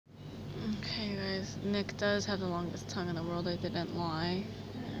Nick does have the longest tongue in the world. I didn't lie.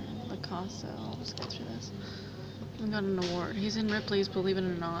 Picasso. I'll just get through this. He got an award. He's in Ripley's Believe It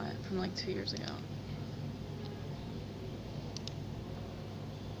or Not from like 2 years ago.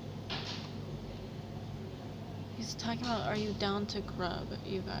 He's talking about, are you down to grub,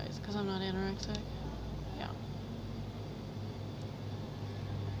 you guys? Because I'm not anorexic. Yeah.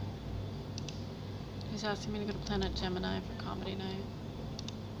 He's asking me to go to Planet Gemini for comedy night.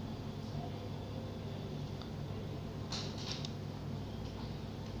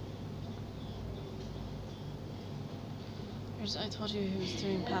 I told you he was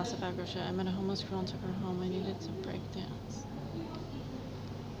doing passive aggression. I met a homeless girl and took her home. I needed to break dance.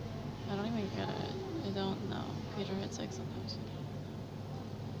 I don't even get it. I don't know. Peter hits like sometimes.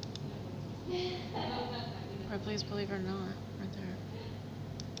 Or please believe it or not, right there.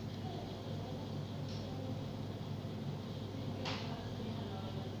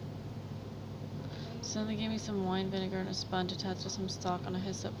 So then they gave me some wine vinegar and a sponge attached to some stock on a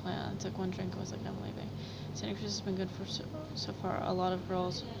hyssop plant. I took one drink and was like, I'm leaving. Santa Cruz has been good for so far. A lot of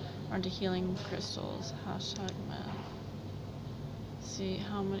girls are into healing crystals. Hashtag man. See,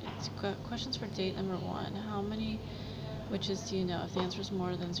 how many questions for date number 1. How many witches do you know? If the answer is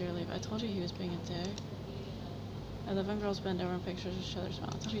more than 0, leave. I told you he was being a dick. I love when girls bend over in pictures to show their smile.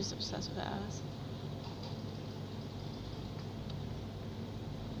 I told you he's obsessed with ass.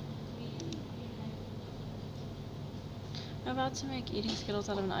 I'm about to make eating Skittles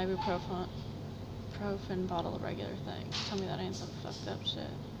out of an ibuprofen bottle a regular thing. Tell me that ain't some fucked up shit.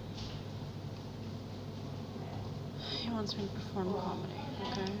 He wants me to perform comedy,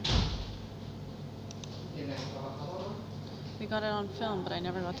 okay? We got it on film, but I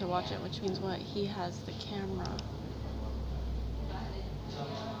never got to watch it, which means what? He has the camera.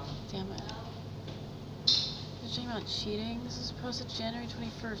 Damn it. You're talking about cheating? This is posted January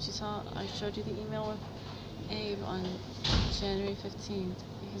 21st. You saw, I showed you the email with Abe on January 15th.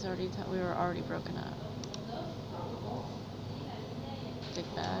 We were already broken up. Dick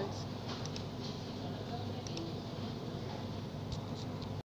bags.